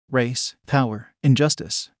race, power,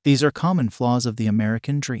 injustice. These are common flaws of the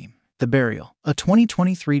American dream. The Burial, a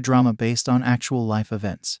 2023 drama based on actual life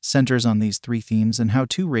events, centers on these three themes and how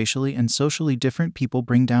two racially and socially different people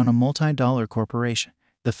bring down a multi-dollar corporation.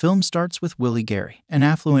 The film starts with Willie E, an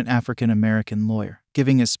affluent African-American lawyer,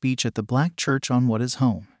 giving a speech at the Black church on what is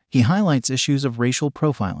home. He highlights issues of racial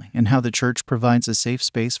profiling and how the church provides a safe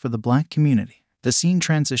space for the Black community. The scene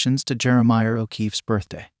transitions to Jeremiah O'Keefe's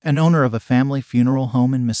birthday, an owner of a family funeral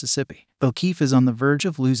home in Mississippi. O'Keefe is on the verge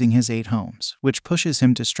of losing his 8 homes, which pushes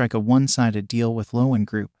him to strike a one-sided deal with Lowen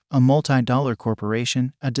Group, a multi-dollar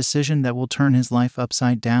corporation, a decision that will turn his life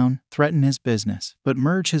upside down, threaten his business, but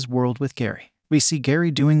merge his world with Gary. We see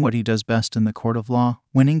Gary doing what he does best in the court of law,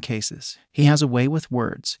 winning cases. He has a way with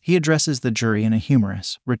words. He addresses the jury in a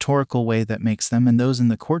humorous, rhetorical way that makes them and those in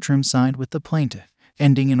the courtroom side with the plaintiff,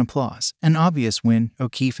 ending in applause. An obvious win.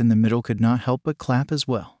 O'Keefe in the middle could not help but clap as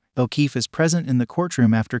well. O'Keefe is present in the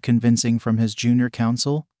courtroom after convincing from his junior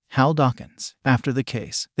counsel, Hal Dawkins. After the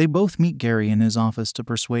case, they both meet Gary in his office to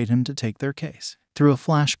persuade him to take their case. Through a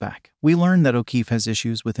flashback, we learn that O'Keefe has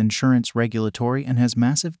issues with insurance regulatory and has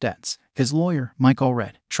massive debts. His lawyer, Mike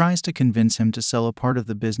Allred, tries to convince him to sell a part of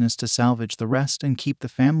the business to salvage the rest and keep the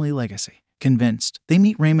family legacy. Convinced, they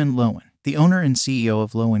meet Raymond Lowen, the owner and CEO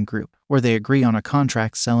of Lowen Group, where they agree on a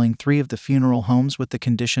contract selling 3 of the funeral homes with the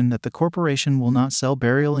condition that the corporation will not sell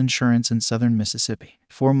burial insurance in southern Mississippi.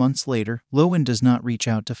 4 months later, Lowen does not reach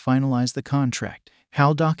out to finalize the contract.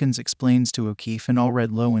 Hal Dawkins explains to O'Keefe and Allred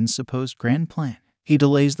Lowen's supposed grand plan. He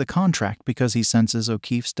delays the contract because he senses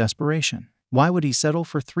O'Keefe's desperation. Why would he settle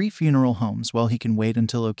for 3 funeral homes while he can wait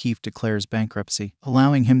until O'Keefe declares bankruptcy,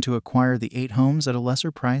 allowing him to acquire the 8 homes at a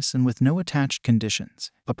lesser price and with no attached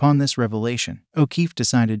conditions? Upon this revelation, O'Keefe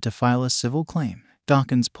decided to file a civil claim.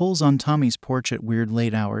 Dawkins pulls on Tommy's porch at weird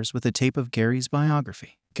late hours with a tape of Gary's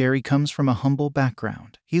biography. Gary comes from a humble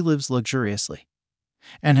background. He lives luxuriously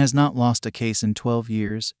and has not lost a case in 12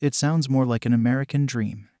 years. It sounds more like an American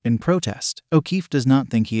dream. In protest, O'Keefe does not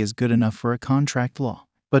think he is good enough for a contract law,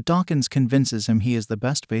 but Dawkins convinces him he is the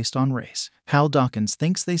best based on race. Hal Dawkins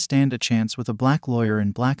thinks they stand a chance with a Black lawyer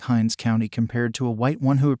in Black Hinds County compared to a white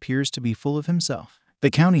one who appears to be full of himself. The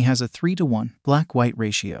county has a 3-to-1 Black-white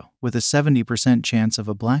ratio, with a 70% chance of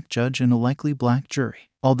a Black judge and a likely Black jury.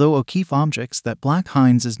 Although O'Keefe objects that Black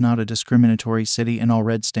Hinds is not a discriminatory city and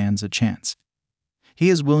Allred stands a chance, he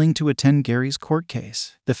is willing to attend Gary's court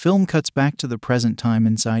case. The film cuts back to the present time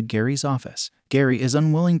inside Gary's office. Gary is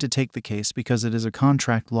unwilling to take the case because it is a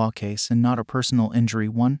contract law case and not a personal injury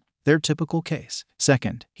one, their typical case.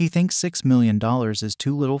 Second, he thinks $6 million is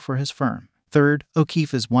too little for his firm. Third,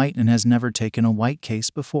 O'Keefe is white and has never taken a white case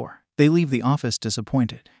before. They leave the office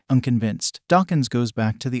disappointed. Unconvinced, Dawkins goes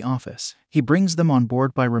back to the office. He brings them on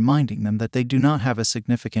board by reminding them that they do not have a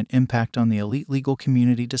significant impact on the elite legal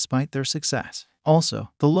community despite their success. Also,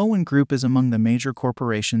 the Lowen Group is among the major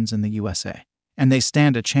corporations in the USA, and they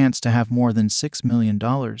stand a chance to have more than $6 million.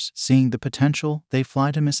 Seeing the potential, they fly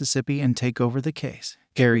to Mississippi and take over the case.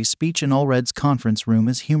 Gary's speech in Allred's conference room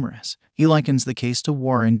is humorous. He likens the case to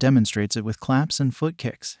war and demonstrates it with claps and foot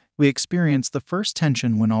kicks. We experience the first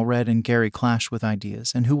tension when Allred and Gary clash with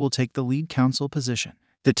ideas and who will take the lead counsel position.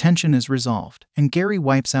 The tension is resolved, and Gary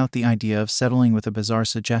wipes out the idea of settling with a bizarre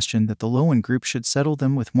suggestion that the Lowen Group should settle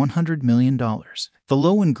them with $100 million. The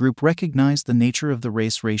Lowen Group recognized the nature of the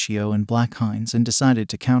race ratio in Black Hinds and decided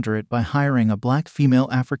to counter it by hiring a Black female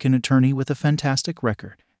African attorney with a fantastic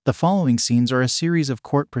record. The following scenes are a series of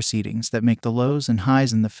court proceedings that make the lows and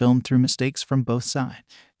highs in the film through mistakes from both sides.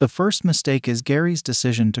 The first mistake is Gary's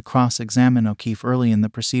decision to cross-examine O'Keefe early in the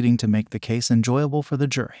proceeding to make the case enjoyable for the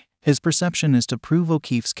jury. His perception is to prove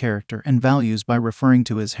O'Keefe's character and values by referring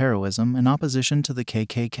to his heroism and opposition to the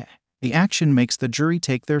KKK. The action makes the jury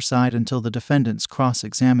take their side until the defendants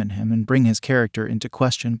cross-examine him and bring his character into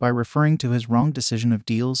question by referring to his wrong decision of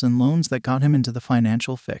deals and loans that got him into the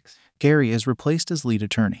financial fix. Gary is replaced as lead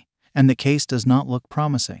attorney, and the case does not look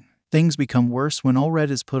promising. Things become worse when Allred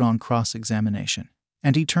is put on cross-examination,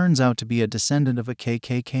 and he turns out to be a descendant of a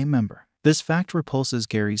KKK member. This fact repulses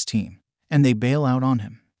Gary's team, and they bail out on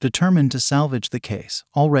him. Determined to salvage the case,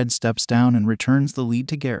 Allred steps down and returns the lead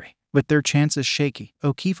to Gary. With their chances shaky,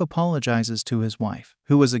 O'Keefe apologizes to his wife,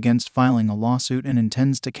 who was against filing a lawsuit and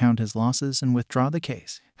intends to count his losses and withdraw the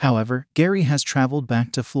case. However, Gary has traveled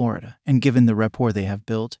back to Florida, and given the rapport they have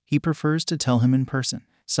built, he prefers to tell him in person.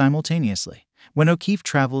 Simultaneously, when O'Keefe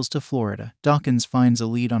travels to Florida, Dawkins finds a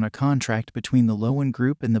lead on a contract between the Lowen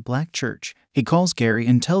Group and the Black church. He calls Gary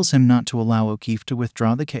and tells him not to allow O'Keefe to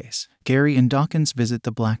withdraw the case. Gary and Dawkins visit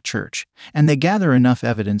the Black church, and they gather enough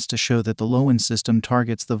evidence to show that the Lowen system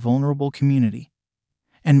targets the vulnerable community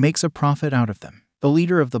and makes a profit out of them. The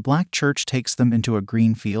leader of the black church takes them into a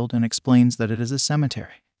green field and explains that it is a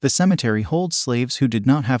cemetery. The cemetery holds slaves who did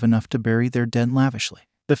not have enough to bury their dead lavishly.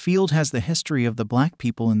 The field has the history of the black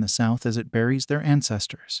people in the South as it buries their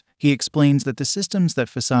ancestors. He explains that the systems that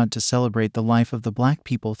facade to celebrate the life of the black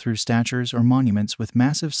people through statues or monuments with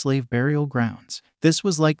massive slave burial grounds. This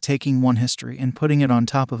was like taking one history and putting it on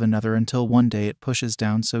top of another until one day it pushes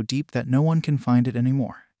down so deep that no one can find it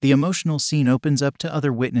anymore. The emotional scene opens up to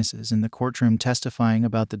other witnesses in the courtroom testifying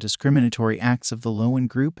about the discriminatory acts of the Lowen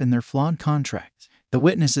group and their flawed contracts. The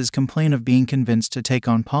witnesses complain of being convinced to take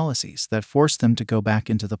on policies that force them to go back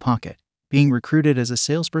into the pocket, being recruited as a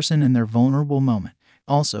salesperson in their vulnerable moment,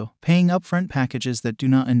 also paying upfront packages that do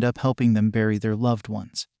not end up helping them bury their loved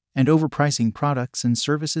ones, and overpricing products and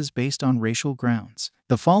services based on racial grounds.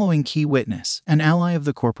 The following key witness, an ally of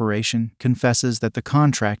the corporation, confesses that the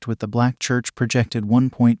contract with the black church projected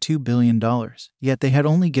 $1.2 billion, yet they had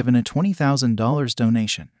only given a $20,000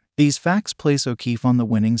 donation. These facts place O'Keefe on the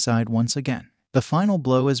winning side once again. The final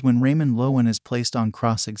blow is when Raymond Lowen is placed on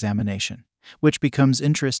cross-examination, which becomes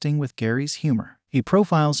interesting with Gary's humor. He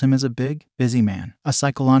profiles him as a big, busy man, a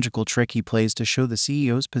psychological trick he plays to show the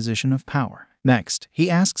CEO's position of power. Next, he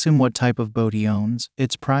asks him what type of boat he owns,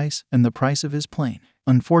 its price, and the price of his plane.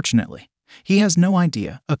 Unfortunately, he has no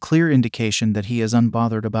idea, a clear indication that he is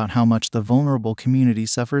unbothered about how much the vulnerable community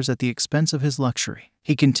suffers at the expense of his luxury.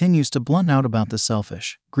 He continues to blunt out about the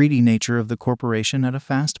selfish, greedy nature of the corporation at a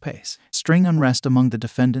fast pace, stirring unrest among the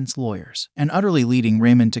defendant's lawyers, and utterly leading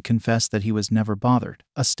Raymond to confess that he was never bothered,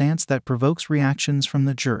 a stance that provokes reactions from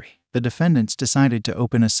the jury. The defendants decided to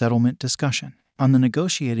open a settlement discussion. On the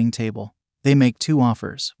negotiating table, they make two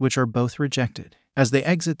offers, which are both rejected. As they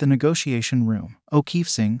exit the negotiation room, O'Keefe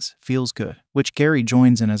sings "Feels Good," which Gary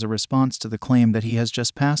joins in as a response to the claim that he has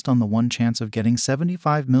just passed on the one chance of getting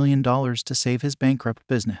 $75 million to save his bankrupt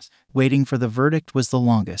business. Waiting for the verdict was the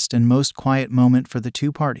longest and most quiet moment for the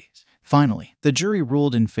two parties. Finally, the jury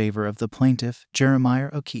ruled in favor of the plaintiff, Jeremiah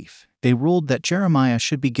O'Keefe. They ruled that Jeremiah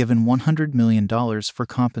should be given $100 million for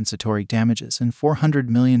compensatory damages and $400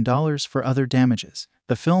 million for other damages.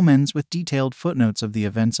 The film ends with detailed footnotes of the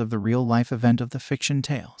events of the real-life event of the fiction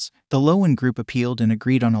tales. The Lowen Group appealed and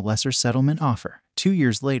agreed on a lesser settlement offer. 2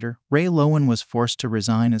 years later, Ray Lowen was forced to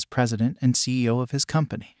resign as president and CEO of his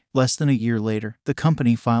company. Less than a year later, the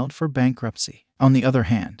company filed for bankruptcy. On the other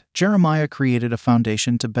hand, Jeremiah created a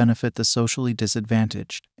foundation to benefit the socially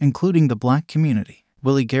disadvantaged, including the black community.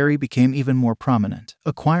 Willie Gary became even more prominent,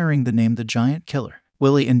 acquiring the name the Giant Killer.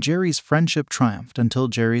 Willie and Jerry's friendship triumphed until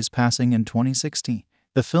Jerry's passing in 2016.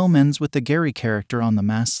 The film ends with the Gary character on the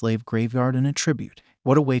mass slave graveyard in a tribute.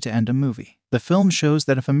 What a way to end a movie. The film shows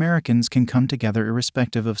that if Americans can come together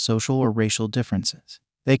irrespective of social or racial differences,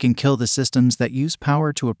 they can kill the systems that use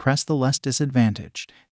power to oppress the less disadvantaged.